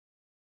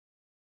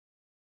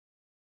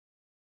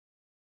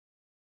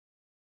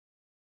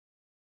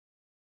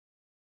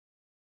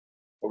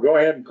We'll go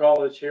ahead and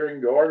call this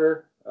hearing to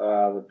order.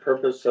 The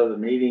purpose of the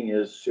meeting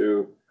is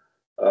to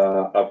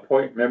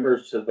appoint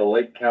members to the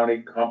Lake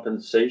County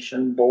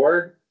Compensation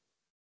Board.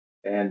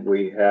 And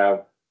we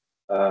have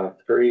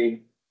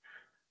three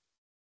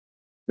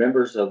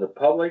members of the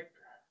public,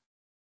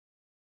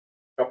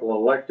 a couple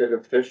elected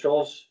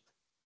officials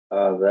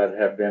that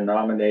have been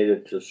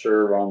nominated to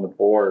serve on the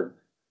board.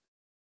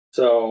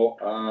 So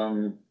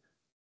I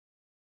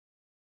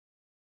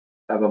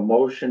have a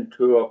motion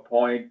to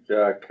appoint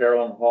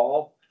Carolyn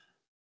Hall,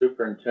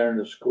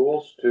 Superintendent of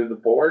Schools, to the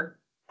board.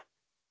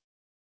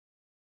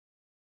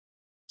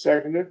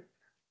 Seconded.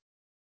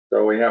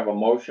 So we have a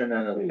motion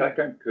and a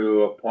second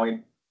to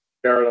appoint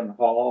Carolyn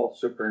Hall,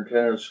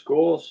 Superintendent of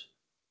Schools.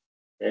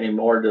 Any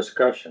more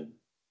discussion?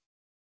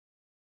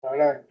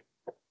 Aye.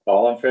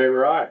 All in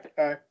favor, aye.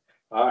 Aye.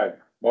 Aye.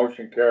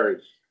 Motion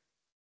carries.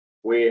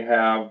 We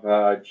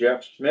have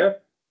Jeff Smith,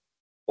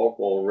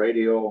 local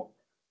radio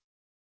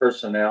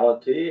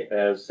personality,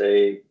 as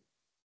a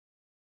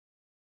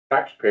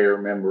taxpayer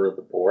member of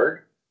the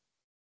board.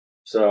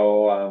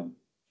 So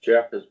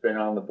Jeff has been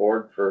on the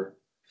board for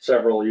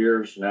several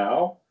years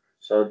now.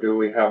 So do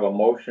we have a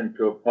motion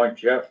to appoint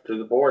Jeff to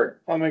the board?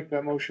 I'll make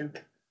that motion.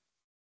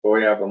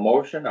 We have a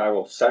motion. I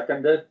will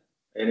second it.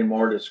 Any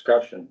more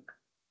discussion?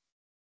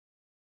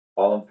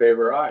 All in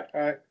favor, aye.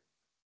 Aye.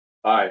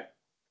 Aye.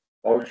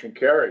 Motion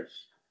carries.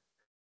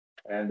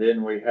 And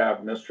then we have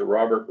Mr.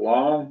 Robert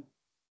Long,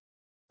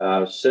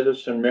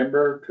 citizen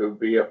member, to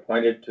be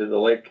appointed to the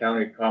Lake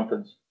County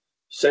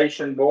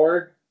Compensation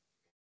Board.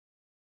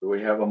 Do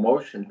we have a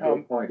motion to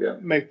appoint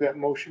him? Make that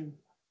motion.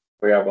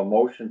 We have a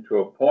motion to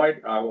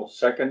appoint. I will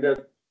second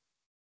it.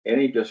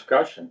 Any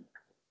discussion?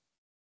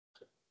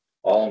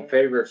 All in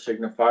favor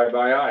signify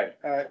by aye.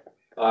 Aye.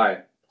 Aye.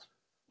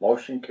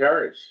 Motion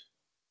carries.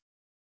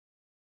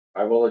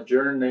 I will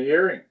adjourn the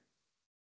hearing.